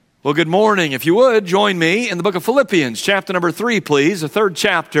Well, good morning. If you would, join me in the book of Philippians, chapter number 3, please, the third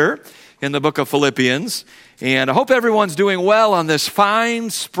chapter in the book of Philippians. And I hope everyone's doing well on this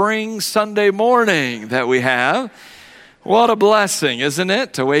fine spring Sunday morning that we have. What a blessing, isn't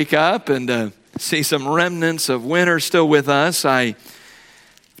it, to wake up and see some remnants of winter still with us. I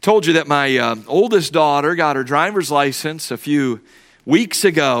told you that my oldest daughter got her driver's license a few weeks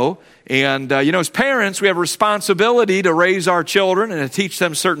ago. And, as parents, we have a responsibility to raise our children and to teach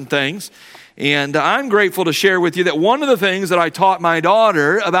them certain things. And I'm grateful to share with you that one of the things that I taught my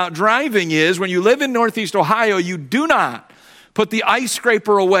daughter about driving is when you live in Northeast Ohio, you do not put the ice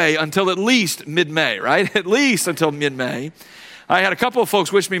scraper away until at least mid-May, right? At least until mid-May. I had a couple of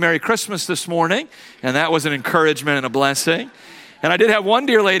folks wish me Merry Christmas this morning, and that was an encouragement and a blessing. And I did have one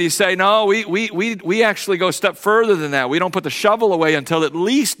dear lady say, no, we actually go a step further than that. We don't put the shovel away until at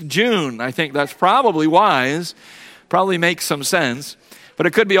least June. I think that's probably wise, probably makes some sense, but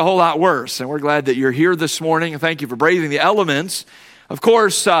it could be a whole lot worse. And we're glad that you're here this morning. And thank you for braving the elements. Of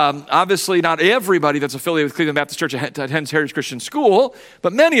course, obviously not everybody that's affiliated with Cleveland Baptist Church attends Heritage Christian School,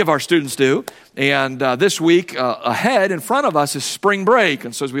 but many of our students do. And this week ahead in front of us is spring break.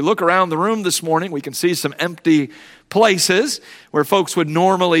 And so as we look around the room this morning, we can see some empty places where folks would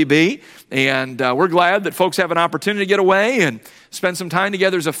normally be. And we're glad that folks have an opportunity to get away and spend some time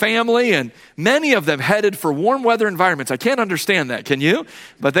together as a family. And many of them headed for warm weather environments. I can't understand that, can you?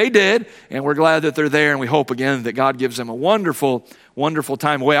 But they did. And we're glad that they're there. And we hope again that God gives them a wonderful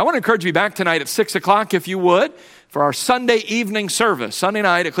time away. I want to encourage you back tonight at 6 o'clock, if you would, for our Sunday evening service. Sunday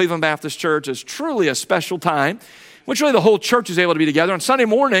night at Cleveland Baptist Church is truly a special time, which really the whole church is able to be together. On Sunday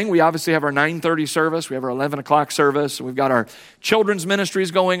morning, we obviously have our 9:30 service. We have our 11 o'clock service. And we've got our children's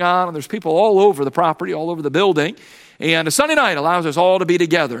ministries going on. And there's people all over the property, all over the building. And a Sunday night allows us all to be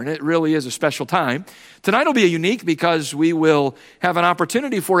together. And it really is a special time. Tonight will be unique because we will have an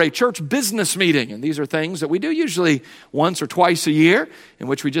opportunity for a church business meeting. And these are things that we do usually once or twice a year, in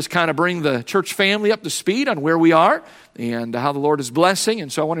which we just kind of bring the church family up to speed on where we are and how the Lord is blessing.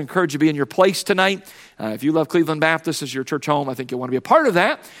 And so I want to encourage you to be in your place tonight. If you love Cleveland Baptist as your church home, I think you'll want to be a part of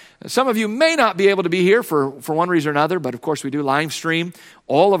that. Some of you may not be able to be here for one reason or another, but of course we do live stream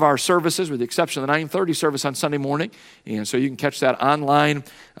all of our services with the exception of the 9:30 service on Sunday morning. And so you can catch that online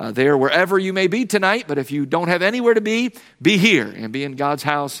there wherever you may be tonight. But if you don't have anywhere to be here and be in God's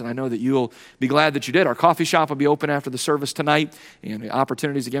house. And I know that you'll be glad that you did. Our coffee shop will be open after the service tonight. And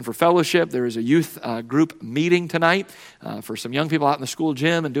opportunities again for fellowship. There is a youth group meeting tonight for some young people out in the school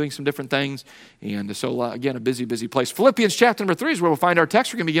gym and doing some different things. And so again, a busy place. Philippians chapter number 3 is where we'll find our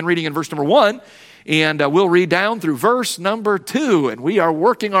text. We're going to begin reading in verse number 1. And we'll read down through verse number 2. And we are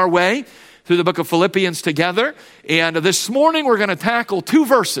working our way through the book of Philippians together. And this morning we're going to tackle 2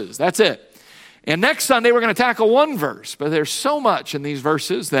 verses. That's it. And next Sunday we're going to tackle 1 verse. But there's so much in these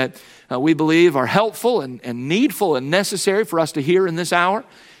verses that we believe are helpful and needful and necessary for us to hear in this hour.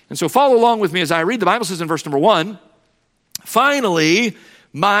 And so follow along with me as I read. The Bible says in verse number 1, finally,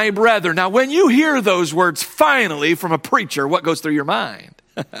 my brethren. Now when you hear those words, finally, from a preacher, what goes through your mind?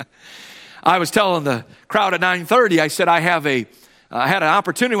 I was telling the crowd at 9:30, I said I had an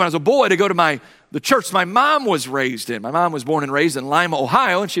opportunity when I was a boy to go to the church my mom was raised in. My mom was born and raised in Lima,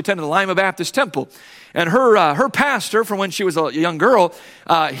 Ohio, and she attended the Lima Baptist Temple. And her pastor, from when she was a young girl,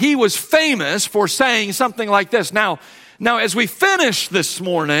 he was famous for saying something like this. Now, as we finish this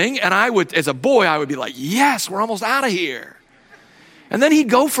morning, and as a boy, I would be like, yes, we're almost out of here. And then he'd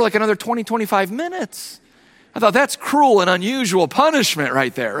go for like another 20, 25 minutes. I thought that's cruel and unusual punishment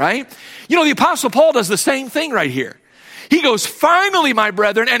right there, right? The Apostle Paul does the same thing right here. He goes, finally, my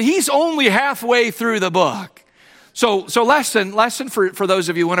brethren, and he's only halfway through the book. So lesson for those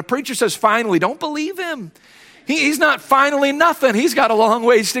of you, when a preacher says finally, don't believe him. He's not finally nothing. He's got a long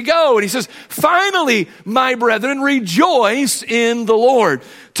ways to go. And he says, finally, my brethren, rejoice in the Lord.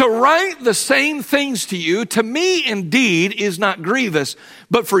 To write the same things to you, to me indeed is not grievous,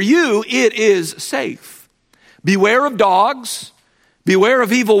 but for you it is safe. Beware of dogs, beware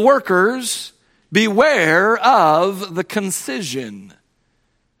of evil workers, beware of the concision.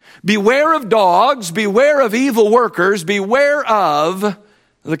 Beware of dogs, beware of evil workers, beware of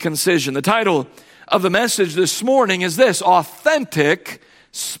the concision. The title of the message this morning is this: authentic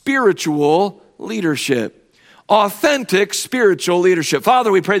spiritual leadership. Authentic spiritual leadership.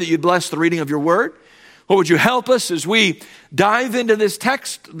 Father, we pray that you'd bless the reading of your word. Lord, would you help us as we dive into this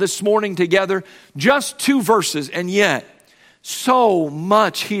text this morning together? Just 2 verses, and yet so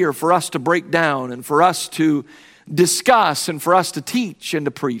much here for us to break down and for us to discuss and for us to teach and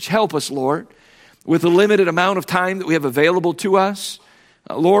to preach. Help us, Lord, with the limited amount of time that we have available to us,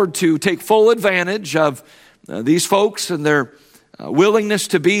 Lord, to take full advantage of these folks and their willingness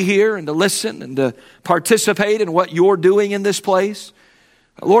to be here and to listen and to participate in what you're doing in this place.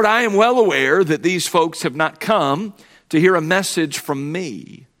 Lord, I am well aware that these folks have not come to hear a message from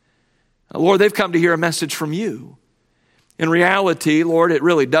me. Lord, they've come to hear a message from you. In reality, Lord, it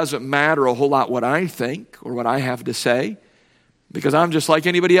really doesn't matter a whole lot what I think or what I have to say, because I'm just like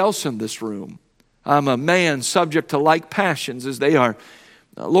anybody else in this room. I'm a man subject to like passions as they are.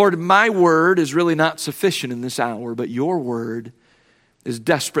 Lord, my word is really not sufficient in this hour, but your word is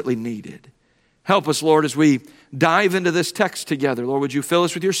desperately needed. Help us, Lord, as we dive into this text together. Lord, would you fill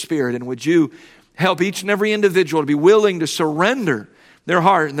us with your Spirit, and would you help each and every individual to be willing to surrender their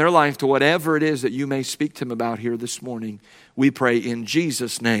heart and their life to whatever it is that you may speak to them about here this morning. We pray in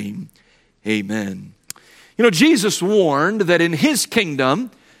Jesus' name, amen. You know, Jesus warned that in his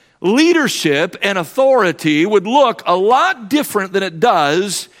kingdom, leadership and authority would look a lot different than it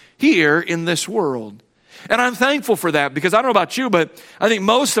does here in this world. And I'm thankful for that, because I don't know about you, but I think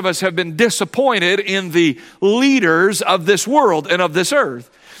most of us have been disappointed in the leaders of this world and of this earth.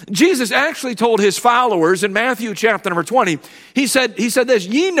 Jesus actually told his followers in Matthew chapter number 20, he said this,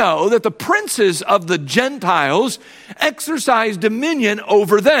 "Ye know that the princes of the Gentiles exercise dominion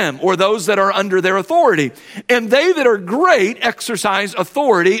over them," or those that are under their authority, "and they that are great exercise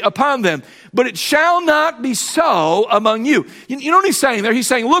authority upon them. But it shall not be so among you." You know what he's saying there? He's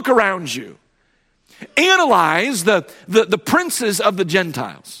saying, look around you. Analyze the princes of the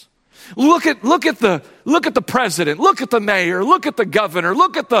Gentiles. Look at the president, look at the mayor, look at the governor,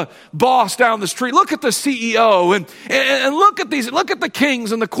 look at the boss down the street, look at the CEO, and look at the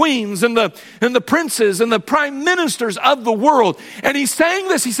kings and the queens and the princes and the prime ministers of the world. And he's saying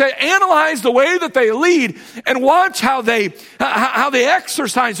this, he said, analyze the way that they lead and watch how they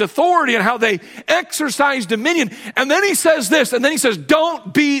exercise authority and how they exercise dominion. And then he says this, and then he says,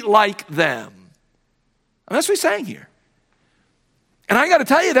 don't be like them. And that's what he's saying here. And I got to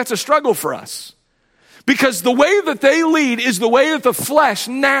tell you, that's a struggle for us. Because the way that they lead is the way that the flesh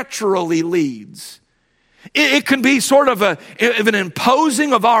naturally leads. It can be sort of an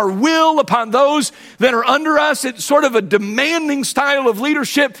imposing of our will upon those that are under us. It's sort of a demanding style of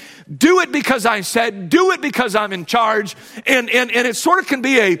leadership. Do it because I said, do it because I'm in charge. And it sort of can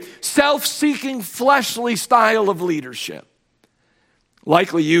be a self-seeking, fleshly style of leadership.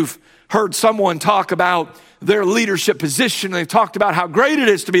 Likely you've heard someone talk about their leadership position. They talked about how great it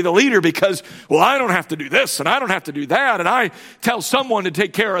is to be the leader because, well, I don't have to do this and I don't have to do that. And I tell someone to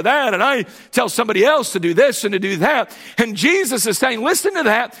take care of that. And I tell somebody else to do this and to do that. And Jesus is saying, listen to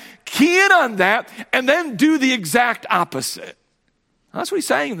that, key in on that, and then do the exact opposite. That's what he's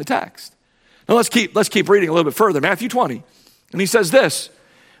saying in the text. Now let's keep reading a little bit further. Matthew 20. And he says this,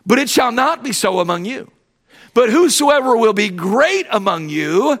 "But it shall not be so among you. But whosoever will be great among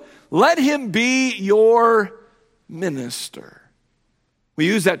you, let him be your minister." We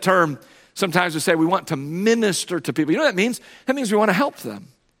use that term sometimes to say we want to minister to people. You know what that means? That means we want to help them.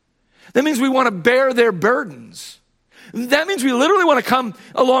 That means we want to bear their burdens. That means we literally want to come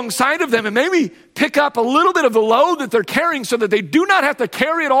alongside of them and maybe pick up a little bit of the load that they're carrying so that they do not have to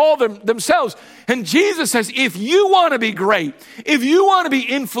carry it all themselves. And Jesus says, if you want to be great, if you want to be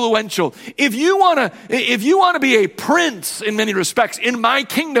influential, if you want to be a prince in many respects in my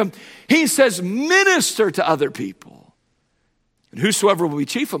kingdom, he says, minister to other people. And whosoever will be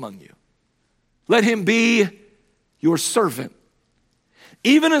chief among you, let him be your servant.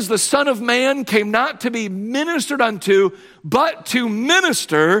 Even as the Son of Man came not to be ministered unto, but to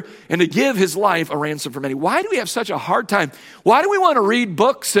minister and to give his life a ransom for many. Why do we have such a hard time? Why do we want to read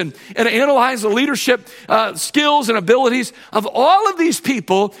books and analyze the leadership skills and abilities of all of these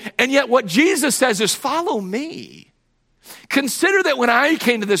people, and yet what Jesus says is, follow me. Consider that when I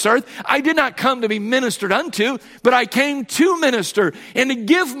came to this earth, I did not come to be ministered unto, but I came to minister and to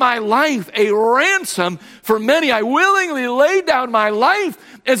give my life a ransom for many. I willingly laid down my life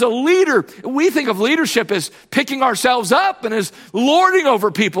as a leader. We think of leadership as picking ourselves up and as lording over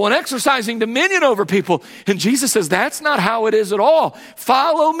people and exercising dominion over people. And Jesus says, that's not how it is at all.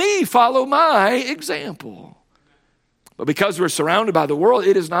 Follow me, follow my example. But because we're surrounded by the world,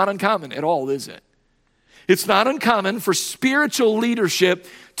 it is not uncommon at all, is it? It's not uncommon for spiritual leadership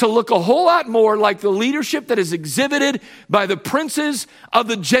to look a whole lot more like the leadership that is exhibited by the princes of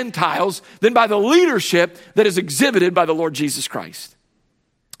the Gentiles than by the leadership that is exhibited by the Lord Jesus Christ.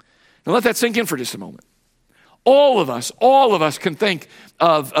 Now let that sink in for just a moment. All of us can think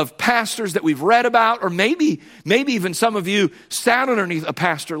of pastors that we've read about, or maybe even some of you sat underneath a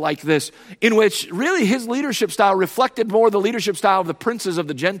pastor like this, in which really his leadership style reflected more the leadership style of the princes of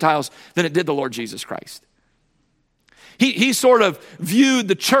the Gentiles than it did the Lord Jesus Christ. he sort of viewed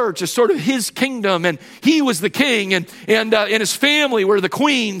the church as sort of his kingdom, and he was the king, and his family were the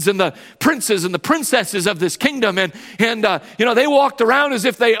queens and the princes and the princesses of this kingdom. And they walked around as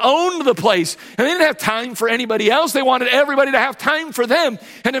if they owned the place, and they didn't have time for anybody else. They wanted everybody to have time for them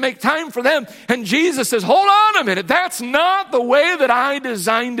and to make time for them. And Jesus says, hold on a minute. That's not the way that I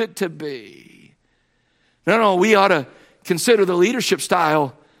designed it to be. No, we ought to consider the leadership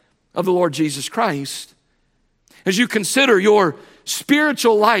style of the Lord Jesus Christ. As you consider your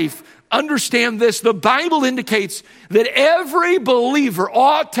spiritual life, understand this. The Bible indicates that every believer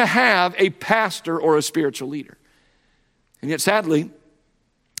ought to have a pastor or a spiritual leader. And yet, sadly,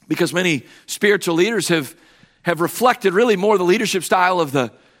 because many spiritual leaders have reflected really more the leadership style of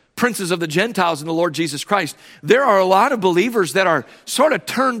the princes of the Gentiles in the Lord Jesus Christ, there are a lot of believers that are sort of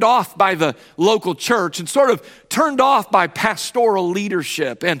turned off by the local church and sort of turned off by pastoral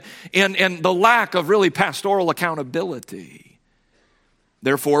leadership and the lack of really pastoral accountability.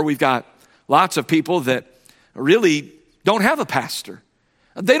 Therefore, we've got lots of people that really don't have a pastor.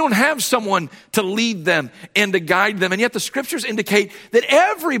 They don't have someone to lead them and to guide them. And yet the scriptures indicate that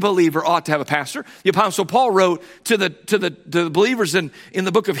every believer ought to have a pastor. The Apostle Paul wrote to the believers in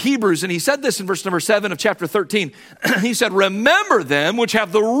the book of Hebrews, and he said this in verse number 7 of chapter 13. He said, remember them which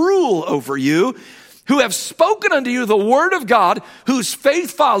have the rule over you, who have spoken unto you the word of God, whose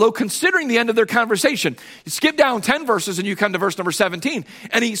faith follow, considering the end of their conversation. You skip down 10 verses and you come to verse number 17.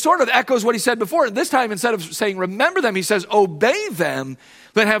 And he sort of echoes what he said before. This time, instead of saying remember them, he says obey them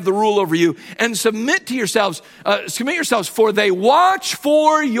that have the rule over you, and submit yourselves, for they watch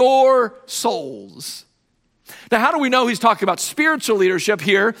for your souls. Now, how do we know he's talking about spiritual leadership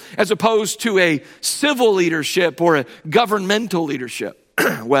here as opposed to a civil leadership or a governmental leadership?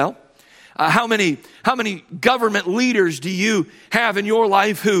 Well, how many government leaders do you have in your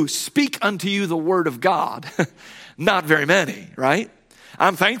life who speak unto you the word of God? Not very many, right?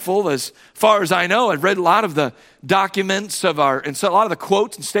 I'm thankful, as far as I know, I've read a lot of the documents of and so a lot of the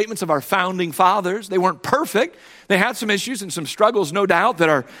quotes and statements of our founding fathers. They weren't perfect. They had some issues and some struggles, no doubt, that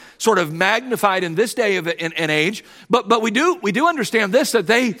are sort of magnified in this day of an age. But we do understand this, that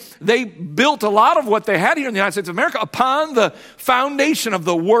they built a lot of what they had here in the United States of America upon the foundation of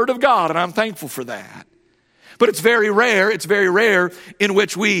the Word of God, and I'm thankful for that. But it's very rare in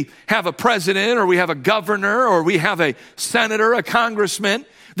which we have a president or we have a governor or we have a senator, a congressman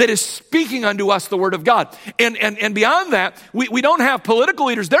that is speaking unto us the word of God. And beyond that, we don't have political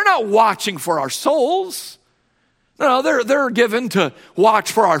leaders. They're not watching for our souls. No, they're given to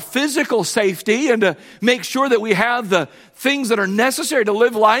watch for our physical safety and to make sure that we have the things that are necessary to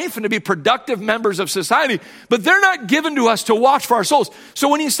live life and to be productive members of society. But they're not given to us to watch for our souls. So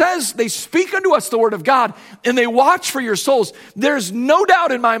when he says they speak unto us the word of God and they watch for your souls, there's no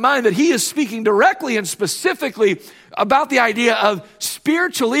doubt in my mind that he is speaking directly and specifically about the idea of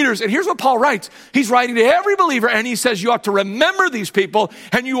spiritual leaders. And here's what Paul writes. He's writing to every believer, and he says you ought to remember these people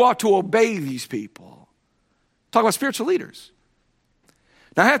and you ought to obey these people. Talk about spiritual leaders.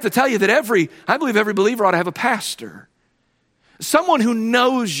 Now, I have to tell you that I believe every believer ought to have a pastor. Someone who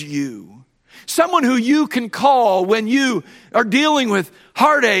knows you. Someone who you can call when you are dealing with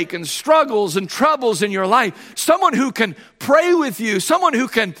heartache and struggles and troubles in your life. Someone who can pray with you. Someone who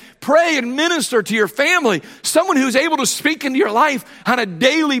can pray and minister to your family. Someone who's able to speak into your life on a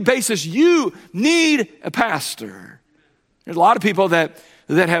daily basis. You need a pastor. There's a lot of people that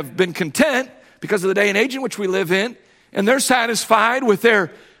have been content because of the day and age in which we live in, and they're satisfied with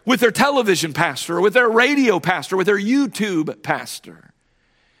their television pastor, or with their radio pastor, with their YouTube pastor.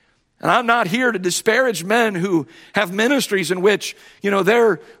 And I'm not here to disparage men who have ministries in which,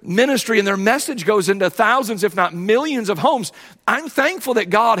 their ministry and their message goes into thousands, if not millions of homes. I'm thankful that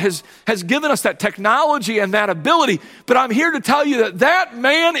God has given us that technology and that ability, but I'm here to tell you that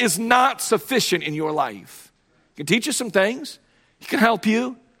man is not sufficient in your life. He can teach you some things. He can help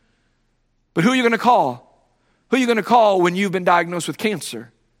you. But who are you going to call? Who are you going to call when you've been diagnosed with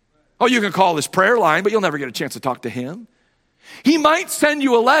cancer? Oh, you can call this prayer line, but you'll never get a chance to talk to him. He might send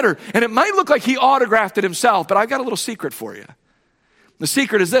you a letter, and it might look like he autographed it himself, but I've got a little secret for you. The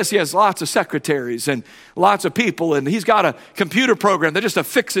secret is this: he has lots of secretaries and lots of people, and he's got a computer program that just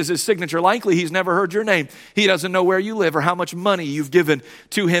affixes his signature. Likely he's never heard your name. He doesn't know where you live or how much money you've given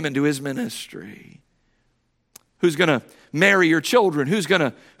to him and to his ministry. Who's going to marry your children? Who's going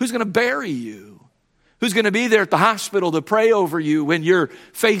to bury you? Who's going to be there at the hospital to pray over you when you're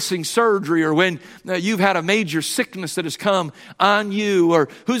facing surgery, or when you've had a major sickness that has come on you? Or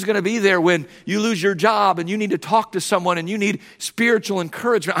who's going to be there when you lose your job and you need to talk to someone and you need spiritual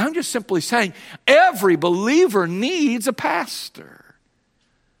encouragement? I'm just simply saying every believer needs a pastor.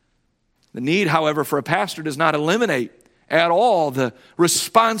 The need, however, for a pastor does not eliminate at all the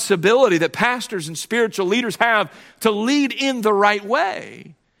responsibility that pastors and spiritual leaders have to lead in the right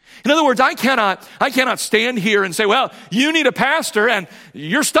way. In other words, I cannot stand here and say, well, you need a pastor and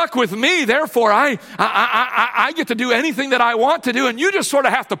you're stuck with me, therefore I get to do anything that I want to do and you just sort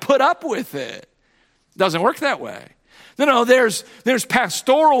of have to put up with it. Doesn't work that way. No, there's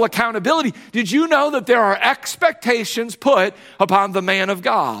pastoral accountability. Did you know that there are expectations put upon the man of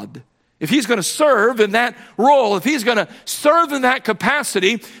God? If he's going to serve in that role, if he's going to serve in that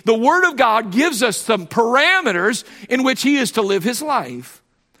capacity, the Word of God gives us some parameters in which he is to live his life.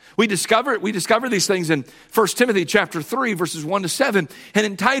 We discover these things in 1 Timothy chapter 3, verses 1 to 7, and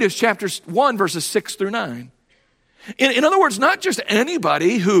in Titus chapter 1, verses 6 through 9. In other words, not just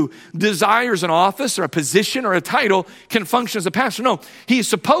anybody who desires an office or a position or a title can function as a pastor. No, he's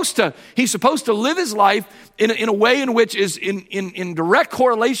supposed to live his life in a way in which is in direct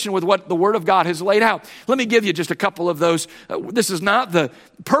correlation with what the Word of God has laid out. Let me give you just a couple of those. This is not the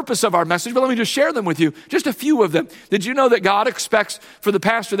purpose of our message, but let me just share them with you. Just a few of them. Did you know that God expects for the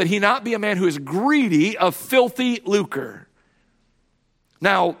pastor that he not be a man who is greedy of filthy lucre?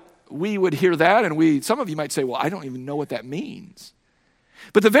 Now, we would hear that and some of you might say, well, I don't even know what that means.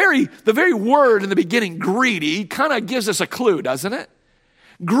 But the very word in the beginning, greedy, kind of gives us a clue, doesn't it?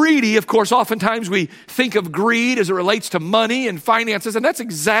 Greedy, of course, oftentimes we think of greed as it relates to money and finances, and that's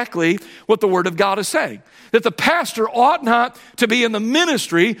exactly what the Word of God is saying. That the pastor ought not to be in the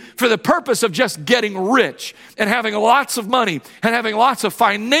ministry for the purpose of just getting rich and having lots of money and having lots of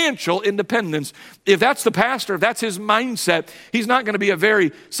financial independence. If that's the pastor, if that's his mindset, he's not going to be a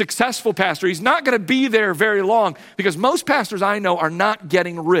very successful pastor. He's not going to be there very long because most pastors I know are not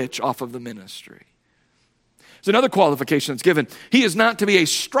getting rich off of the ministry. There's another qualification that's given. He is not to be a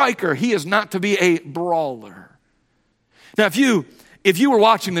striker. He is not to be a brawler. Now, if you were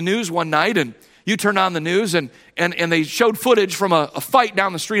watching the news one night and you turned on the news and they showed footage from a fight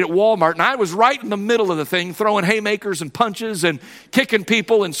down the street at Walmart, and I was right in the middle of the thing, throwing haymakers and punches and kicking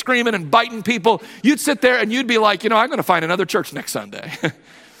people and screaming and biting people, you'd sit there and you'd be like, I'm going to find another church next Sunday.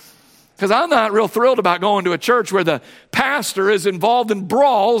 Because I'm not real thrilled about going to a church where the pastor is involved in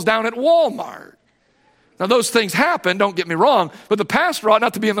brawls down at Walmart. Now, those things happen, don't get me wrong, but the pastor ought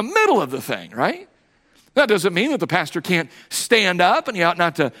not to be in the middle of the thing, right? That doesn't mean that the pastor can't stand up and he ought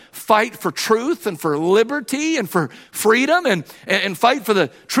not to fight for truth and for liberty and for freedom and fight for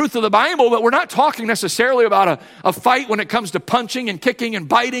the truth of the Bible, but we're not talking necessarily about a fight when it comes to punching and kicking and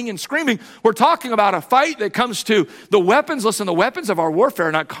biting and screaming. We're talking about a fight that comes to the weapons. Listen, the weapons of our warfare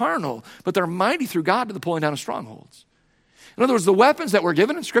are not carnal, but they're mighty through God to the pulling down of strongholds. In other words, the weapons that we're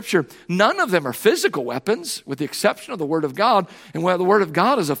given in Scripture, none of them are physical weapons, with the exception of the Word of God. And while the Word of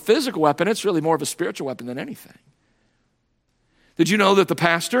God is a physical weapon, it's really more of a spiritual weapon than anything. Did you know that the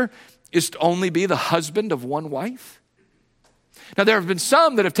pastor is to only be the husband of one wife? Now, there have been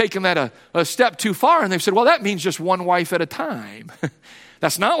some that have taken that a step too far, and they've said, well, that means just one wife at a time.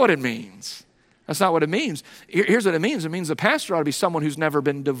 That's not what it means. That's not what it means. Here's what it means. It means the pastor ought to be someone who's never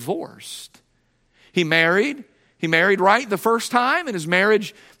been divorced. He married right the first time, and his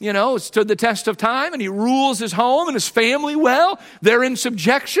marriage, stood the test of time, and he rules his home and his family well. They're in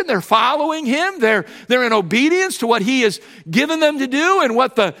subjection. They're following him. They're in obedience to what he has given them to do and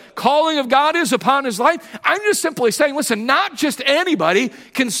what the calling of God is upon his life. I'm just simply saying, listen, not just anybody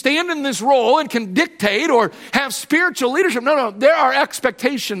can stand in this role and can dictate or have spiritual leadership. No, there are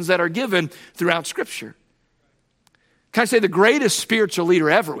expectations that are given throughout Scripture. Can I say the greatest spiritual leader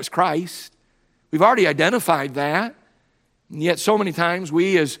ever was Christ? We've already identified that. And yet so many times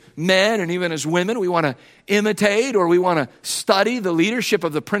we as men and even as women, we want to imitate or we want to study the leadership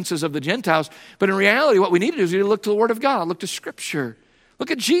of the princes of the Gentiles. But in reality, what we need to do is we need to look to the Word of God, look to Scripture.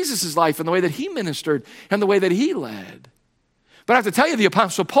 Look at Jesus' life and the way that he ministered and the way that he led. But I have to tell you, the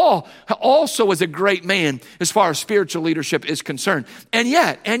Apostle Paul also was a great man as far as spiritual leadership is concerned. And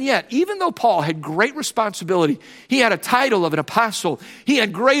yet, even though Paul had great responsibility, he had a title of an apostle, he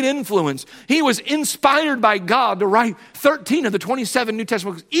had great influence, he was inspired by God to write 13 of the 27 New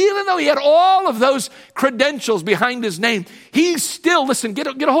Testament books. Even though he had all of those credentials behind his name, he still, listen, get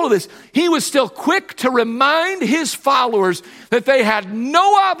a hold of this, he was still quick to remind his followers that they had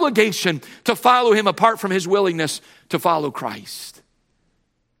no obligation to follow him apart from his willingness to follow Christ.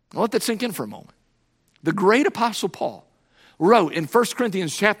 Now let that sink in for a moment. The great apostle Paul wrote in 1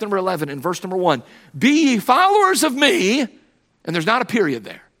 Corinthians chapter number 11 and verse number 1, be ye followers of me, and there's not a period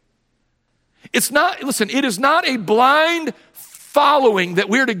there. It is not a blind following that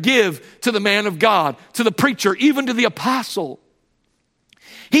we're to give to the man of God, to the preacher, even to the apostle.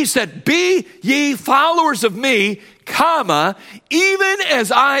 He said, be ye followers of me, even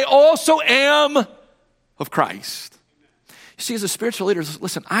as I also am of Christ. See, as a spiritual leader,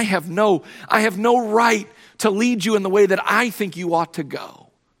 listen, I have no right to lead you in the way that I think you ought to go.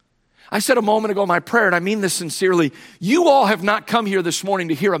 I said a moment ago in my prayer, and I mean this sincerely, you all have not come here this morning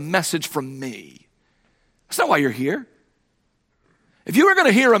to hear a message from me. That's not why you're here. If you were going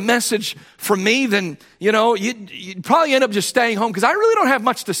to hear a message from me, then, you'd probably end up just staying home because I really don't have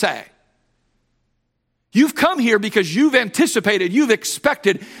much to say. You've come here because you've anticipated, you've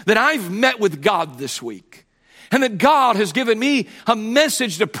expected that I've met with God this week. And that God has given me a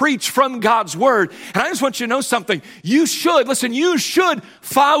message to preach from God's word. And I just want you to know something. You should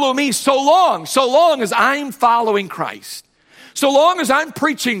follow me so long as I'm following Christ. So long as I'm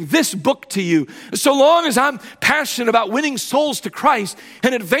preaching this book to you, so long as I'm passionate about winning souls to Christ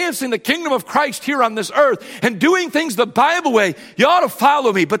and advancing the kingdom of Christ here on this earth and doing things the Bible way, you ought to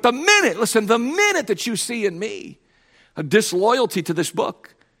follow me. But the minute that you see in me a disloyalty to this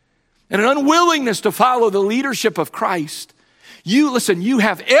book and an unwillingness to follow the leadership of Christ, you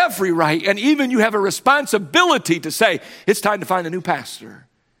have every right and even you have a responsibility to say, it's time to find a new pastor.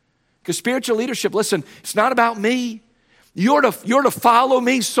 Because spiritual leadership, it's not about me. You're to follow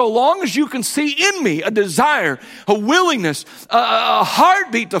me so long as you can see in me a desire, a willingness, a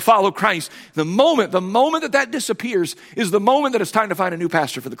heartbeat to follow Christ. The moment that disappears is the moment that it's time to find a new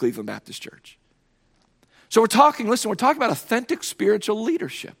pastor for the Cleveland Baptist Church. So we're talking about authentic spiritual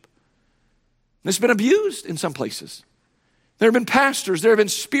leadership. This has been abused in some places. There have been pastors, there have been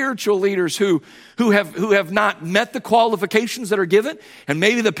spiritual leaders who have not met the qualifications that are given. And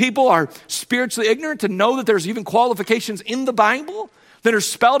maybe the people are spiritually ignorant to know that there's even qualifications in the Bible that are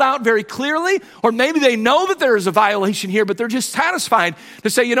spelled out very clearly. Or maybe they know that there is a violation here, but they're just satisfied to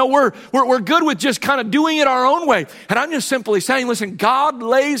say, we're good with just kind of doing it our own way. And I'm just simply saying, listen, God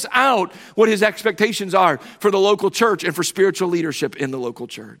lays out what his expectations are for the local church and for spiritual leadership in the local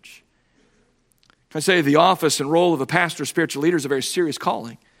church. I say the office and role of a pastor, spiritual leader, is a very serious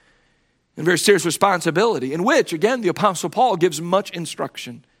calling and very serious responsibility in which, again, the Apostle Paul gives much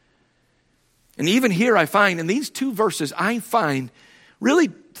instruction. And even here I find, in these two verses, I find really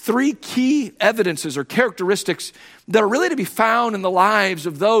three key evidences or characteristics that are really to be found in the lives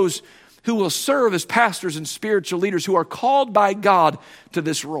of those who will serve as pastors and spiritual leaders who are called by God to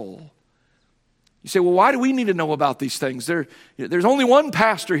this role. You say, well, why do we need to know about these things? There's only one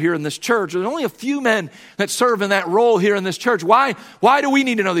pastor here in this church. There's only a few men that serve in that role here in this church. Why do we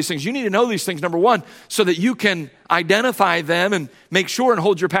need to know these things? You need to know these things, number one, so that you can identify them and make sure and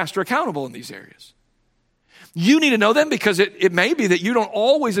hold your pastor accountable in these areas. You need to know them because it may be that you don't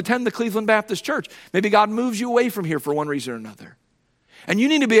always attend the Cleveland Baptist Church. Maybe God moves you away from here for one reason or another. And you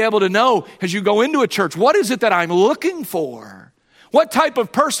need to be able to know as you go into a church, what is it that I'm looking for? What type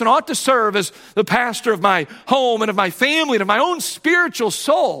of person ought to serve as the pastor of my home and of my family and of my own spiritual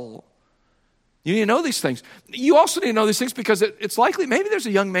soul? You need to know these things. You also need to know these things because it's likely maybe there's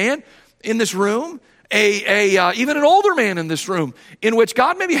a young man in this room, even an older man in this room, in which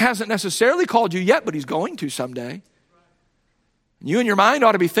God maybe hasn't necessarily called you yet, but he's going to someday. You in your mind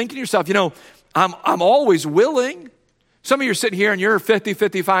ought to be thinking to yourself, I'm always willing. Some of you are sitting here and you're 50,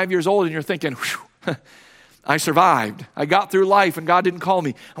 55 years old and you're thinking, whew, I survived. I got through life and God didn't call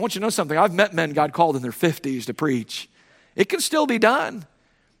me. I want you to know something. I've met men God called in their 50s to preach. It can still be done.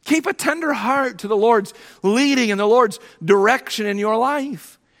 Keep a tender heart to the Lord's leading and the Lord's direction in your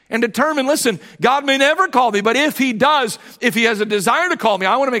life. And determine, listen, God may never call me, but if he does, if he has a desire to call me,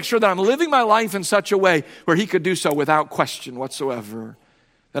 I want to make sure that I'm living my life in such a way where he could do so without question whatsoever.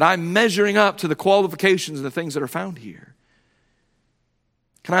 That I'm measuring up to the qualifications and the things that are found here.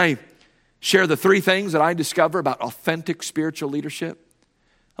 Can I share the three things that I discover about authentic spiritual leadership?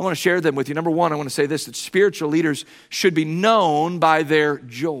 I want to share them with you. Number one, I want to say this, that spiritual leaders should be known by their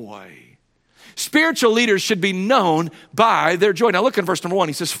joy. Spiritual leaders should be known by their joy. Now look in verse number 1.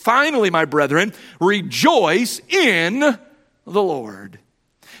 He says, finally, my brethren, rejoice in the Lord.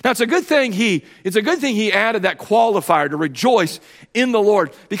 Now it's a good thing he added that qualifier to rejoice in the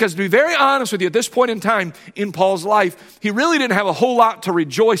Lord, because to be very honest with you, at this point in time in Paul's life, he really didn't have a whole lot to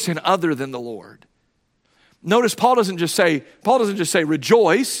rejoice in other than the Lord. Notice Paul doesn't just say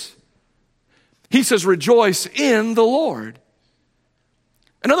rejoice. He says rejoice in the Lord.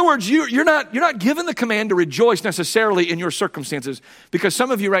 In other words, you're not given the command to rejoice necessarily in your circumstances, because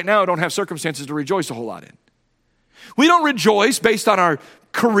some of you right now don't have circumstances to rejoice a whole lot in. We don't rejoice based on our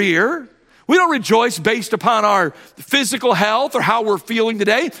career. We don't rejoice based upon our physical health or how we're feeling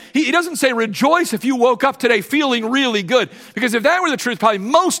today. He doesn't say rejoice if you woke up today feeling really good. Because if that were the truth, probably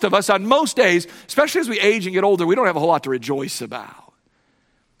most of us on most days, especially as we age and get older, we don't have a whole lot to rejoice about.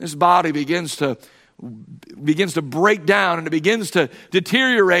 This body begins to begins to break down and it begins to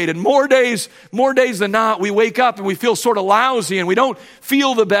deteriorate. And more days than not, we wake up and we feel sort of lousy and we don't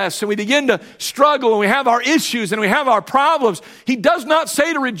feel the best and we begin to struggle and we have our issues and we have our problems. He does not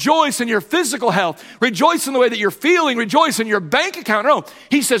say to rejoice in your physical health, rejoice in the way that you're feeling, rejoice in your bank account. No,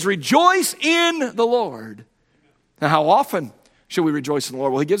 he says rejoice in the Lord. Now, how often should we rejoice in the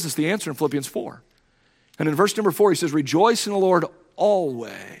Lord? Well, he gives us the answer in Philippians 4. And in verse number 4, he says, rejoice in the Lord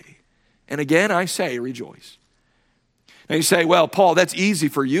always. And again, I say, rejoice. Now you say, well, Paul, that's easy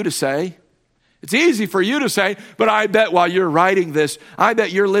for you to say. It's easy for you to say, but I bet while you're writing this, I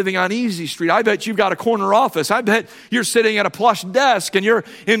bet you're living on Easy Street. I bet you've got a corner office. I bet you're sitting at a plush desk and you're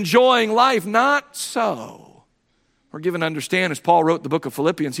enjoying life. Not so. We're given to understand, as Paul wrote the book of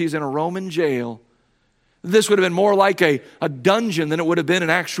Philippians, he's in a Roman jail. This would have been more like a dungeon than it would have been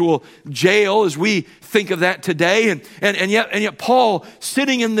an actual jail as we think of that today. And yet Paul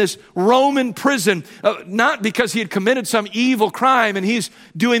sitting in this Roman prison, not because he had committed some evil crime and he's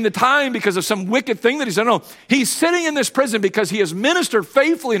doing the time because of some wicked thing that he's done. No, he's sitting in this prison because he has ministered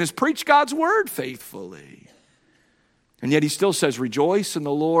faithfully and has preached God's word faithfully. And yet he still says, rejoice in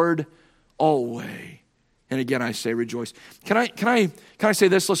the Lord always. And again, I say rejoice. Can I say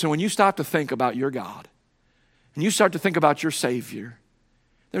this? Listen, when you stop to think about your God, and you start to think about your Savior,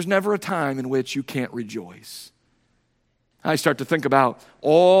 there's never a time in which you can't rejoice. I start to think about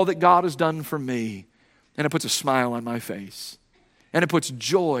all that God has done for me, and it puts a smile on my face, and it puts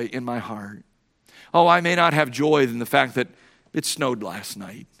joy in my heart. Oh, I may not have joy in the fact that it snowed last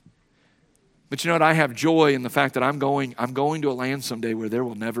night, but you know what? I have joy in the fact that I'm going to a land someday where there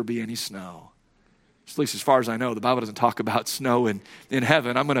will never be any snow. At least as far as I know, the Bible doesn't talk about snow in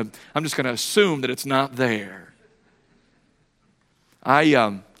heaven. I'm just going to assume that it's not there.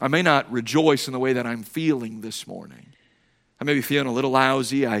 I may not rejoice in the way that I'm feeling this morning. I may be feeling a little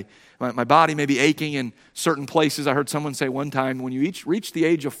lousy. My body may be aching in certain places. I heard someone say one time, when you reach the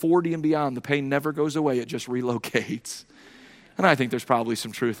age of 40 and beyond, the pain never goes away, it just relocates. And I think there's probably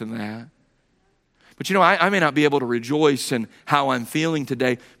some truth in that. But you know, I may not be able to rejoice in how I'm feeling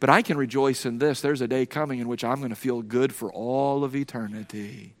today, but I can rejoice in this. There's a day coming in which I'm going to feel good for all of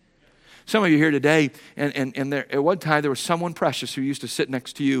eternity. Some of you here today, and there, at one time there was someone precious who used to sit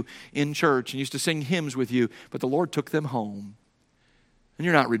next to you in church and used to sing hymns with you, but the Lord took them home. And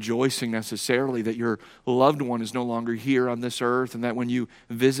you're not rejoicing necessarily that your loved one is no longer here on this earth and that when you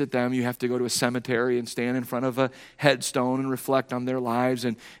visit them, you have to go to a cemetery and stand in front of a headstone and reflect on their lives.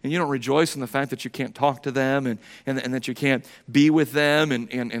 And you don't rejoice in the fact that you can't talk to them and that you can't be with them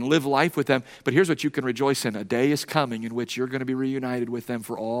and live life with them. But here's what you can rejoice in. A day is coming in which you're going to be reunited with them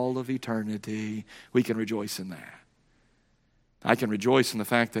for all of eternity. We can rejoice in that. I can rejoice in the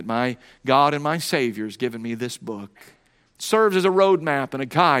fact that my God and my Savior has given me this book. Serves as a roadmap and a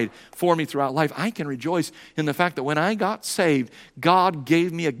guide for me throughout life. I can rejoice in the fact that when I got saved, God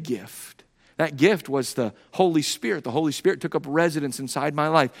gave me a gift. That gift was the Holy Spirit. The Holy Spirit took up residence inside my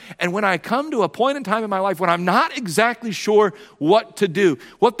life. And when I come to a point in time in my life when I'm not exactly sure what to do,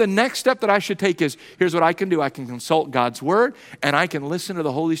 what the next step that I should take is, here's what I can do. I can consult God's Word, and I can listen to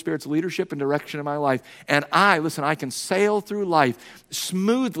the Holy Spirit's leadership and direction in my life. And I can sail through life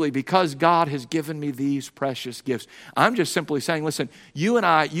smoothly because God has given me these precious gifts. I'm just simply saying, listen, you and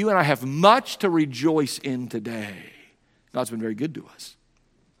I have much to rejoice in today. God's been very good to us.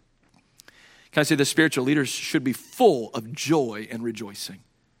 Can I say the spiritual leaders should be full of joy and rejoicing?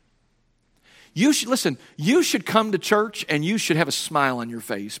 You should come to church and you should have a smile on your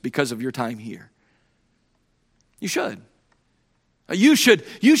face because of your time here. You should. You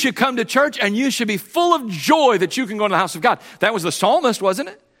should come to church and you should be full of joy that you can go into the house of God. That was the psalmist, wasn't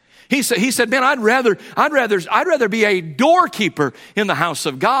it? He said, man, I'd rather be a doorkeeper in the house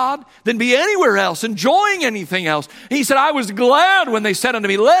of God than be anywhere else, enjoying anything else. And he said, I was glad when they said unto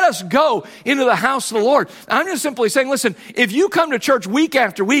me, let us go into the house of the Lord. I'm just simply saying, listen, if you come to church week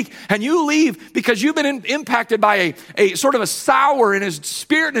after week and you leave because you've been impacted by a sort of a sour in his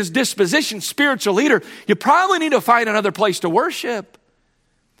spirit and his disposition spiritual leader, you probably need to find another place to worship.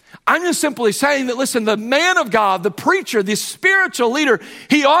 I'm just simply saying that, listen, the man of God, the preacher, the spiritual leader,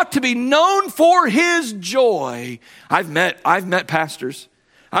 he ought to be known for his joy. I've met pastors.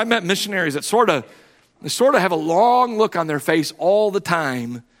 I've met missionaries that sort of have a long look on their face all the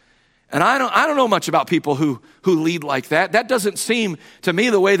time. And I don't know much about people who lead like that. That doesn't seem to me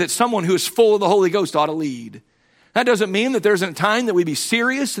the way that someone who is full of the Holy Ghost ought to lead. That doesn't mean that there's a time that we be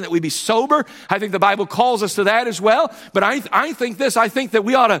serious and that we be sober. I think the Bible calls us to that as well. But I think that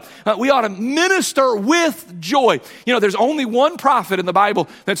we ought to minister with joy. You know, there's only one prophet in the Bible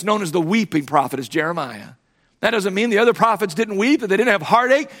that's known as the weeping prophet, is Jeremiah. That doesn't mean the other prophets didn't weep, that they didn't have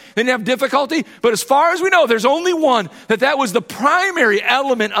heartache, they didn't have difficulty. But as far as we know, there's only one that was the primary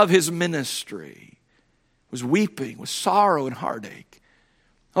element of his ministry. Was weeping, was sorrow and heartache.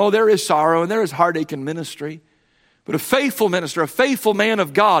 Oh, there is sorrow and there is heartache in ministry. But a faithful minister, a faithful man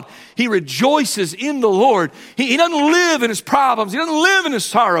of God, he rejoices in the Lord. He doesn't live in his problems. He doesn't live in his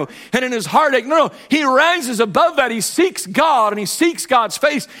sorrow and in his heartache. No, he rises above that. He seeks God and he seeks God's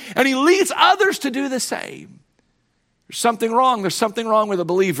face and he leads others to do the same. There's something wrong. There's something wrong with a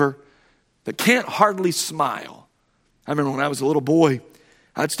believer that can't hardly smile. I remember when I was a little boy,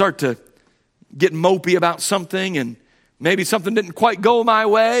 I'd start to get mopey about something and maybe something didn't quite go my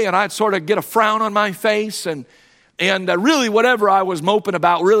way and I'd sort of get a frown on my face and really whatever I was moping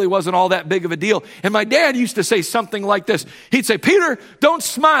about really wasn't all that big of a deal. And my dad used to say something like this. He'd say, Peter, don't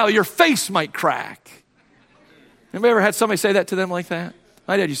smile. Your face might crack. Anybody ever had somebody say that to them like that?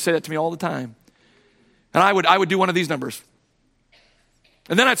 My dad used to say that to me all the time. And I would do one of these numbers.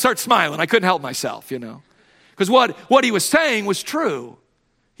 And then I'd start smiling. I couldn't help myself, Because what he was saying was true.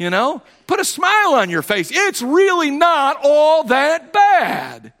 Put a smile on your face. It's really not all that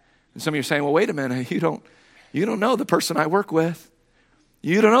bad. And some of you are saying, well, wait a minute. You don't know the person I work with.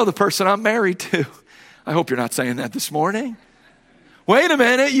 You don't know the person I'm married to. I hope you're not saying that this morning. Wait a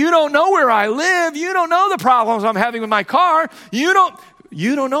minute. You don't know where I live. You don't know the problems I'm having with my car. You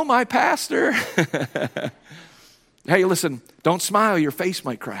don't know my pastor. Hey, listen, don't smile. Your face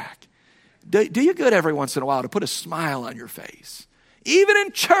might crack. Do you good every once in a while to put a smile on your face? Even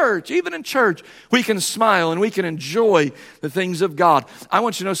in church, we can smile and we can enjoy the things of God. I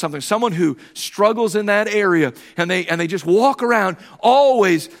want you to know something. Someone who struggles in that area and they just walk around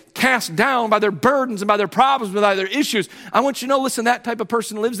always cast down by their burdens and by their problems, by their issues. I want you to know, listen, that type of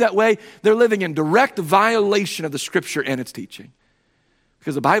person lives that way. They're living in direct violation of the Scripture and its teaching.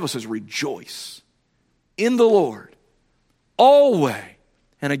 Because the Bible says, rejoice in the Lord always.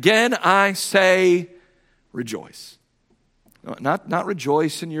 And again, I say, rejoice. Not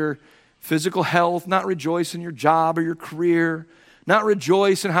rejoice in your physical health, not rejoice in your job or your career, not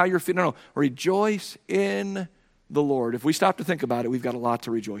rejoice in how you're feeling. No, rejoice in the Lord. If we stop to think about it, we've got a lot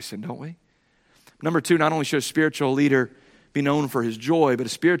to rejoice in, don't we? Number two, not only should a spiritual leader be known for his joy, but a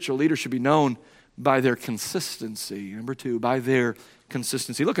spiritual leader should be known by their consistency. Number two, by their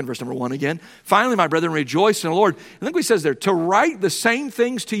consistency. Look in verse number 1 again. Finally, my brethren, rejoice in the Lord. And look what he says there. To write the same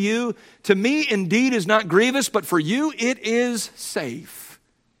things to you, to me indeed is not grievous, but for you it is safe.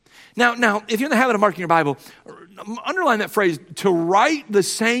 Now, if you're in the habit of marking your Bible, underline that phrase, to write the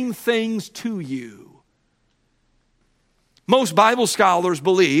same things to you. Most Bible scholars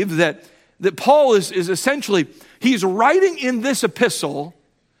believe that Paul is essentially, he's writing in this epistle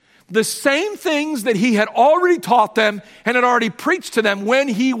the same things that he had already taught them and had already preached to them when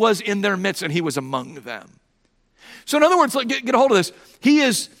he was in their midst and he was among them. So in other words, get a hold of this. He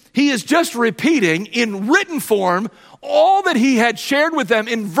is just repeating in written form all that he had shared with them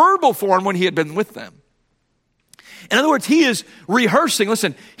in verbal form when he had been with them. In other words, he is rehearsing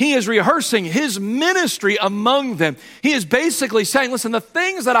his ministry among them. He is basically saying, listen, the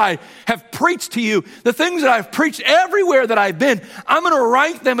things that I have preached to you, the things that I've preached everywhere that I've been, I'm going to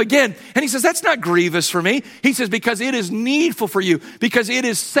write them again. And he says, that's not grievous for me. He says, because it is needful for you, because it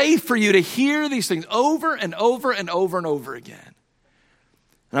is safe for you to hear these things over and over and over and over again.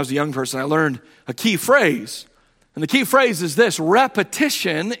 When I was a young person, I learned a key phrase. And the key phrase is this: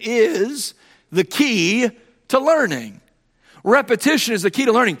 repetition is the key to learning. Repetition is the key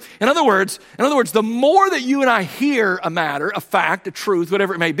to learning. In other words, the more that you and I hear a matter, a fact, a truth,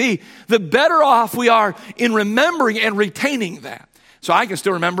 whatever it may be, the better off we are in remembering and retaining that. So I can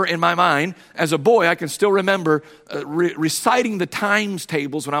still remember in my mind, as a boy, I can still remember reciting the times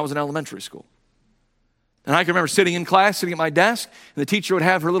tables when I was in elementary school. And I can remember sitting in class, sitting at my desk, and the teacher would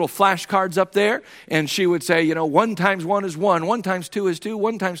have her little flashcards up there, and she would say, 1 times 1 is 1, 1 times 2 is 2,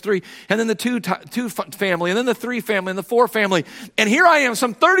 1 times 3, and then the 2 family, and then the 3 family, and the 4 family. And here I am,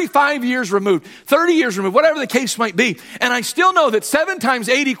 some 35 years removed, 30 years removed, whatever the case might be, and I still know that 7 times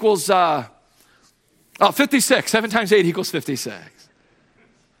 8 equals 56. 7 times 8 equals 56.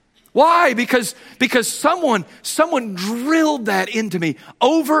 Why? Because someone drilled that into me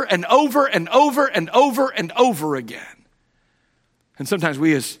over and over and over and over and over again. And sometimes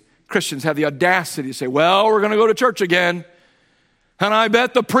we as Christians have the audacity to say, well, we're going to go to church again, and I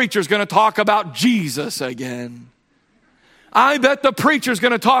bet the preacher's going to talk about Jesus again. I bet the preacher's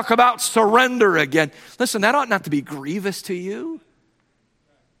going to talk about surrender again. Listen, that ought not to be grievous to you.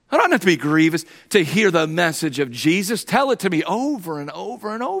 That ought not to be grievous to hear the message of Jesus. Tell it to me over and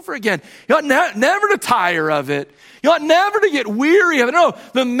over and over again. You ought never to tire of it. You ought never to get weary of it. No,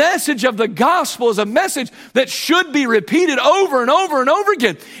 the message of the gospel is a message that should be repeated over and over and over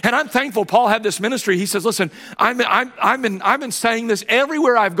again. And I'm thankful Paul had this ministry. He says, listen, I've been saying this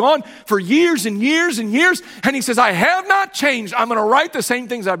everywhere I've gone for years and years and years. And he says, I have not changed. I'm going to write the same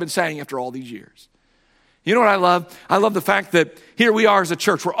things I've been saying after all these years. You know what I love? I love the fact that here we are as a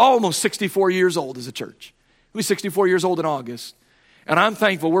church. We're almost 64 years old as a church. We'll be 64 years old in August. And I'm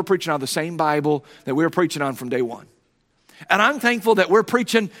thankful we're preaching on the same Bible that we were preaching on from day one. And I'm thankful that we're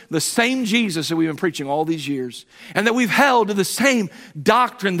preaching the same Jesus that we've been preaching all these years. And that we've held to the same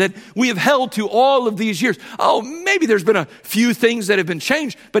doctrine that we have held to all of these years. Oh, maybe there's been a few things that have been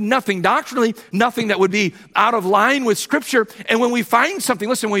changed, but nothing doctrinally, nothing that would be out of line with Scripture. And when we find something,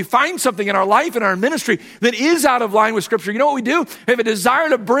 listen, when we find something in our life, in our ministry that is out of line with Scripture, you know what we do? We have a desire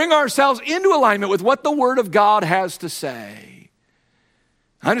to bring ourselves into alignment with what the Word of God has to say.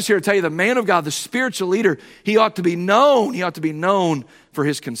 I'm just here to tell you, the man of God, the spiritual leader, he ought to be known. He ought to be known for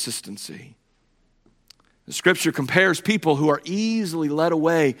his consistency. The Scripture compares people who are easily led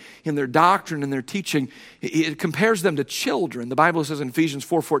away in their doctrine and their teaching. It compares them to children. The Bible says in Ephesians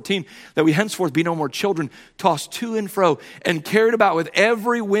 4:14 that we henceforth be no more children, tossed to and fro and carried about with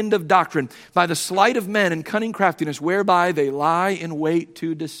every wind of doctrine by the sleight of men and cunning craftiness whereby they lie in wait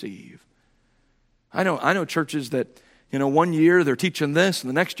to deceive. I know churches that, you know, one year they're teaching this, and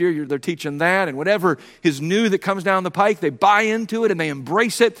the next year they're teaching that, and whatever is new that comes down the pike, they buy into it and they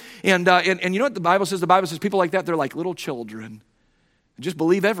embrace it. And you know what the Bible says? The Bible says people like that, they're like little children. They just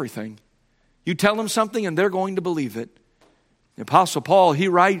believe everything. You tell them something and they're going to believe it. The Apostle Paul, he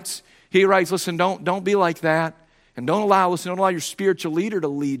writes, listen, don't be like that. And don't allow your spiritual leader to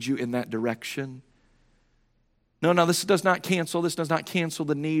lead you in that direction. No, this does not cancel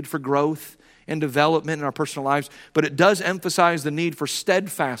the need for growth and development in our personal lives, but it does emphasize the need for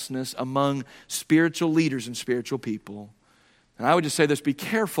steadfastness among spiritual leaders and spiritual people. And I would just say this, be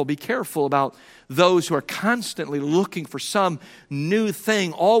careful about those who are constantly looking for some new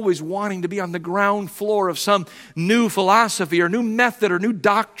thing, always wanting to be on the ground floor of some new philosophy or new method or new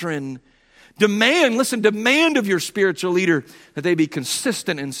doctrine. Demand of your spiritual leader that they be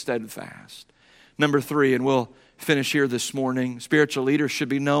consistent and steadfast. Number 3, and we'll finish here this morning. Spiritual leaders should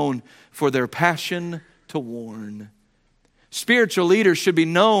be known for their passion to warn. Spiritual leaders should be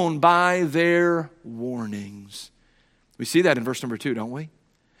known by their warnings. We see that in verse number 2, don't we?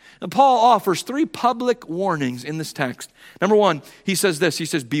 And Paul offers 3 public warnings in this text. Number 1, he says this. He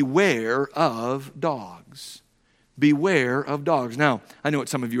says, beware of dogs. Beware of dogs. Now, I know what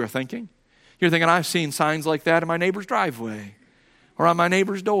some of you are thinking. You're thinking, I've seen signs like that in my neighbor's driveway or on my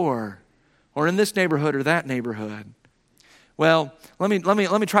neighbor's door, or in this neighborhood or that neighborhood. Well, let me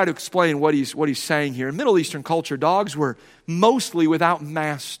try to explain what he's saying here. In Middle Eastern culture, dogs were mostly without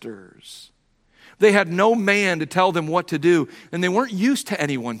masters. They had no man to tell them what to do, and they weren't used to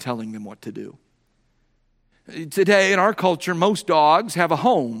anyone telling them what to do. Today, in our culture, most dogs have a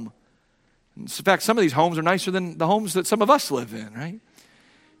home. In fact, some of these homes are nicer than the homes that some of us live in, right?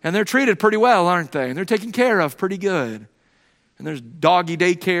 And they're treated pretty well, aren't they? And they're taken care of pretty good. And there's doggy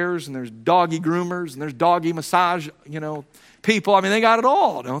daycares, and there's doggy groomers, and there's doggy massage, people. I mean, they got it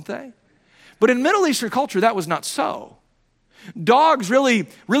all, don't they? But in Middle Eastern culture, that was not so. Dogs really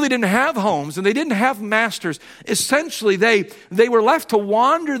didn't have homes, and they didn't have masters. Essentially, they were left to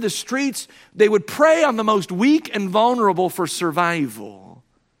wander the streets. They would prey on the most weak and vulnerable for survival.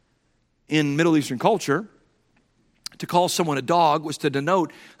 In Middle Eastern culture, to call someone a dog was to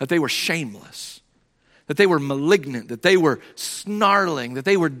denote that they were shameless, that they were malignant, that they were snarling, that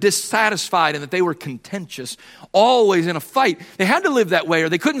they were dissatisfied, and that they were contentious, always in a fight. They had to live that way or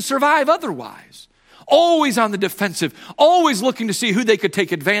they couldn't survive otherwise. Always on the defensive, always looking to see who they could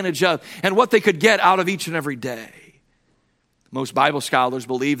take advantage of and what they could get out of each and every day. Most Bible scholars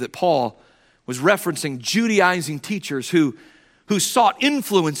believe that Paul was referencing Judaizing teachers who sought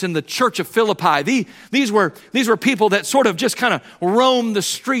influence in the church of Philippi. These were people that sort of just kind of roamed the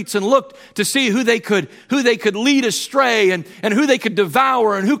streets and looked to see who they could lead astray and who they could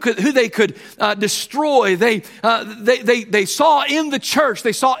devour and who they could destroy. They saw in the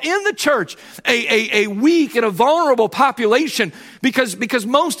church a weak and a vulnerable population because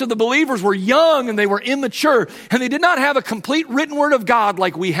most of the believers were young and they were immature and they did not have a complete written word of God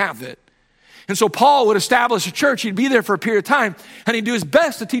like we have it. And so Paul would establish a church. He'd be there for a period of time, and he'd do his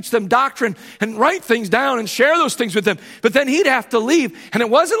best to teach them doctrine and write things down and share those things with them. But then he'd have to leave, and it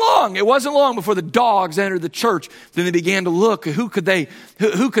wasn't long before the dogs entered the church. Then they began to look at who could they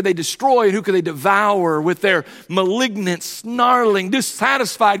destroy and who could they devour with their malignant, snarling,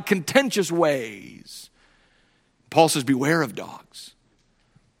 dissatisfied, contentious ways. Paul says, beware of dogs.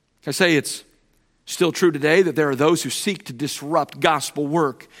 I say it's still true today that there are those who seek to disrupt gospel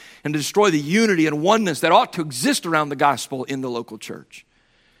work and to destroy the unity and oneness that ought to exist around the gospel in the local church.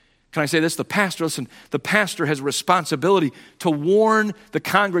 Can I say this? The pastor has a responsibility to warn the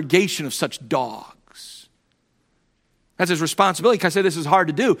congregation of such dogs. That's his responsibility. Can I say this is hard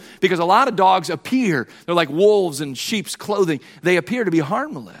to do? Because a lot of dogs they're like wolves in sheep's clothing. They appear to be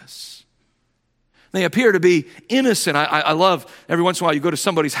harmless. They appear to be innocent. I love every once in a while you go to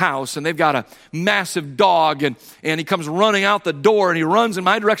somebody's house and they've got a massive dog and he comes running out the door and he runs in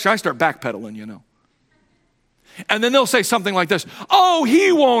my direction. I start backpedaling, And then they'll say something like this, oh,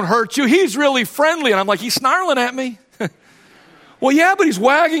 he won't hurt you. He's really friendly. And I'm like, he's snarling at me. Well, yeah, but he's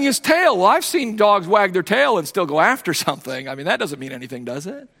wagging his tail. Well, I've seen dogs wag their tail and still go after something. I mean, that doesn't mean anything, does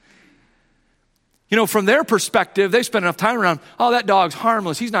it? From their perspective, they spend enough time around, oh, that dog's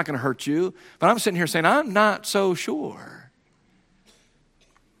harmless. He's not going to hurt you. But I'm sitting here saying, I'm not so sure.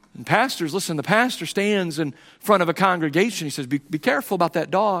 And pastors, listen, the pastor stands in front of a congregation. He says, be careful about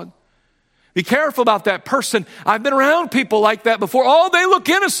that dog. Be careful about that person. I've been around people like that before. Oh, they look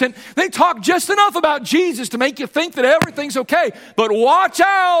innocent. They talk just enough about Jesus to make you think that everything's okay. But watch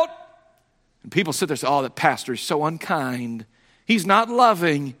out. And people sit there and say, oh, that pastor is so unkind. He's not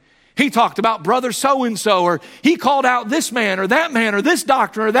loving. He talked about brother so-and-so, or he called out this man or this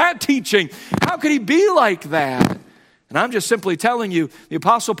doctrine or that teaching. How could he be like that? And I'm just simply telling you, the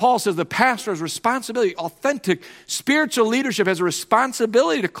Apostle Paul says the pastor has responsibility. Authentic spiritual leadership has a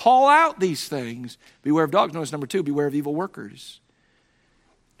responsibility to call out these things. Beware of dogs. Notice number 2, beware of evil workers.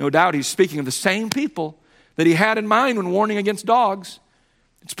 No doubt he's speaking of the same people that he had in mind when warning against dogs.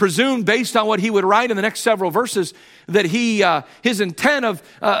 It's presumed based on what he would write in the next several verses that his intent of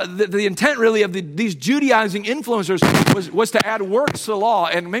the intent really of these Judaizing influencers was to add works to the law.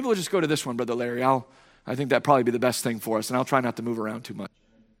 And maybe we'll just go to this one, Brother Larry. I think that'd probably be the best thing for us, and I'll try not to move around too much.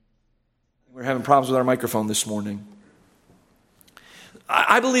 We're having problems with our microphone this morning.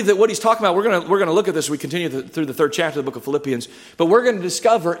 I believe that what he's talking about, we're going to look at this as we continue through the 3rd chapter of the book of Philippians, but we're going to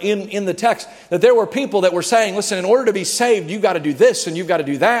discover in the text that there were people that were saying, listen, in order to be saved, you've got to do this, and you've got to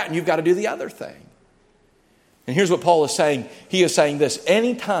do that, and you've got to do the other thing. And here's what Paul is saying. He is saying this: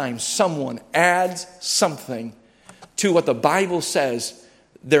 anytime someone adds something to what the Bible says,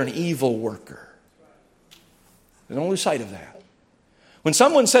 they're an evil worker. Don't lose sight of that. When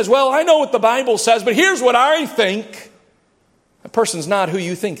someone says, well, I know what the Bible says, but here's what I think, that person's not who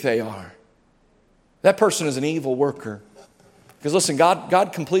you think they are. That person is an evil worker. Because listen,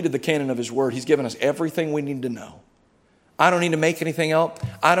 God completed the canon of His Word. He's given us everything we need to know. I don't need to make anything up.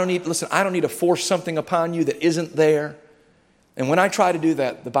 I don't need to force something upon you that isn't there. And when I try to do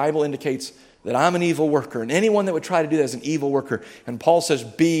that, the Bible indicates that I'm an evil worker. And anyone that would try to do that is an evil worker. And Paul says,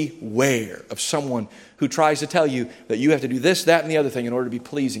 beware of someone who tries to tell you that you have to do this, that, and the other thing in order to be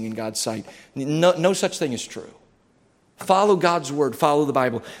pleasing in God's sight. No such thing is true. Follow God's word. Follow the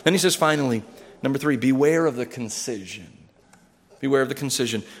Bible. Then he says finally, number 3, beware of the concision. Beware of the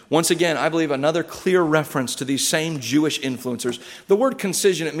concision. Once again, I believe another clear reference to these same Jewish influencers. The word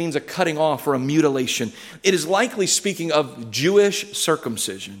concision, it means a cutting off or a mutilation. It is likely speaking of Jewish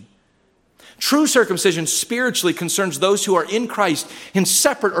circumcision. True circumcision spiritually concerns those who are in Christ and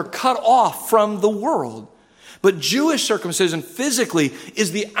separate or cut off from the world. But Jewish circumcision physically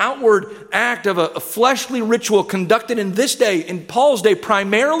is the outward act of a fleshly ritual conducted in this day, in Paul's day,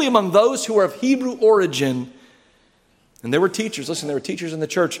 primarily among those who are of Hebrew origin. And there were teachers in the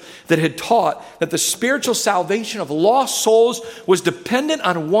church that had taught that the spiritual salvation of lost souls was dependent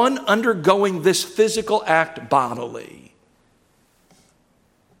on one undergoing this physical act bodily.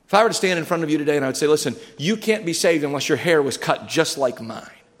 If I were to stand in front of you today and I would say, listen, you can't be saved unless your hair was cut just like mine.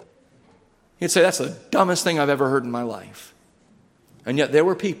 You'd say, that's the dumbest thing I've ever heard in my life. And yet there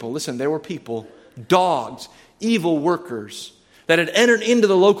were people, dogs, evil workers, that had entered into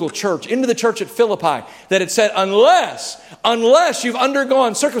the local church, into the church at Philippi, that had said, unless you've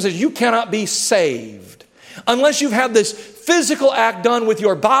undergone circumcision, you cannot be saved. Unless you've had this physical act done with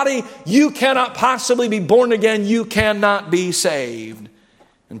your body, you cannot possibly be born again. You cannot be saved.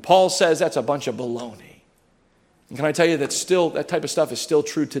 And Paul says that's a bunch of baloney. And can I tell you that type of stuff is still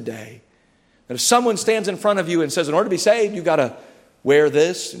true today? That if someone stands in front of you and says, in order to be saved, you've got to wear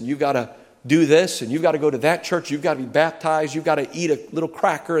this, and you've got to do this, and you've got to go to that church, you've got to be baptized, you've got to eat a little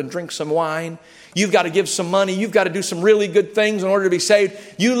cracker and drink some wine, you've got to give some money, you've got to do some really good things in order to be saved.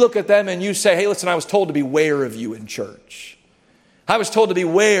 You look at them and you say, hey, listen, I was told to beware of you in church. I was told to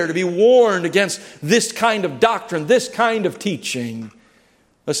beware, to be warned against this kind of doctrine, this kind of teaching.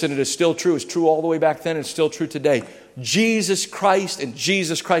 Listen, it is still true. It's true all the way back then. It's still true today. Jesus Christ and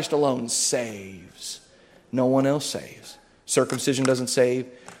Jesus Christ alone saves. No one else saves. Circumcision doesn't save.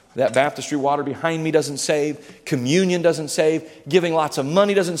 That baptistry water behind me doesn't save. Communion doesn't save. Giving lots of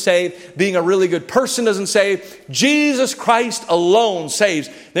money doesn't save. Being a really good person doesn't save. Jesus Christ alone saves.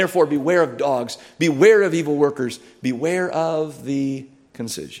 Therefore, beware of dogs. Beware of evil workers. Beware of the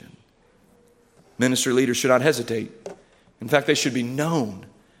concision. Ministry leaders should not hesitate. In fact, they should be known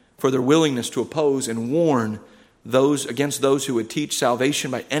for their willingness to oppose and warn those against those who would teach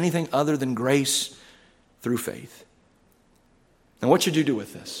salvation by anything other than grace through faith. Now, what should you do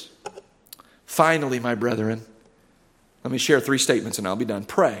with this? Finally, my brethren, let me share 3 statements and I'll be done.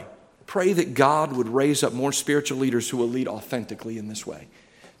 Pray. Pray that God would raise up more spiritual leaders who will lead authentically in this way.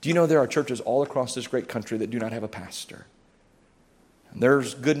 Do you know there are churches all across this great country that do not have a pastor? And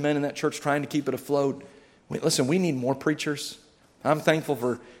there's good men in that church trying to keep it afloat. Listen, we need more preachers. I'm thankful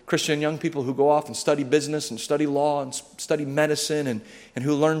for Christian young people who go off and study business and study law and study medicine and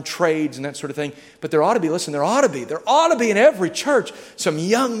who learn trades and that sort of thing. But there ought to be in every church some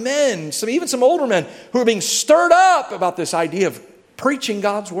young men, even some older men who are being stirred up about this idea of preaching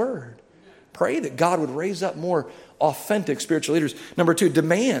God's word. Pray that God would raise up more authentic spiritual leaders. Number 2,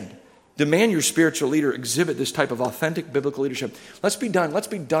 demand your spiritual leader exhibit this type of authentic biblical leadership. Let's be done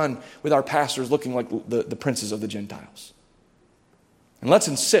with our pastors looking like the princes of the Gentiles. And let's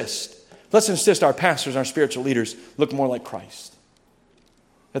insist our pastors and our spiritual leaders look more like Christ.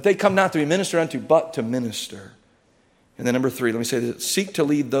 That they come not to be ministered unto, but to minister. And then number 3, let me say this, seek to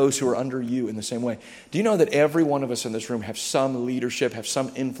lead those who are under you in the same way. Do you know that every one of us in this room have some leadership, have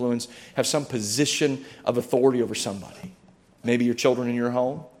some influence, have some position of authority over somebody? Maybe your children in your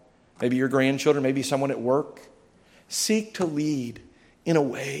home, maybe your grandchildren, maybe someone at work. Seek to lead in a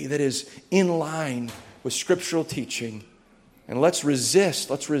way that is in line with scriptural teaching. And let's resist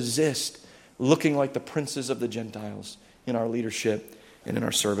looking like the princes of the Gentiles in our leadership and in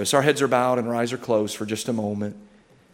our service. Our heads are bowed and our eyes are closed for just a moment.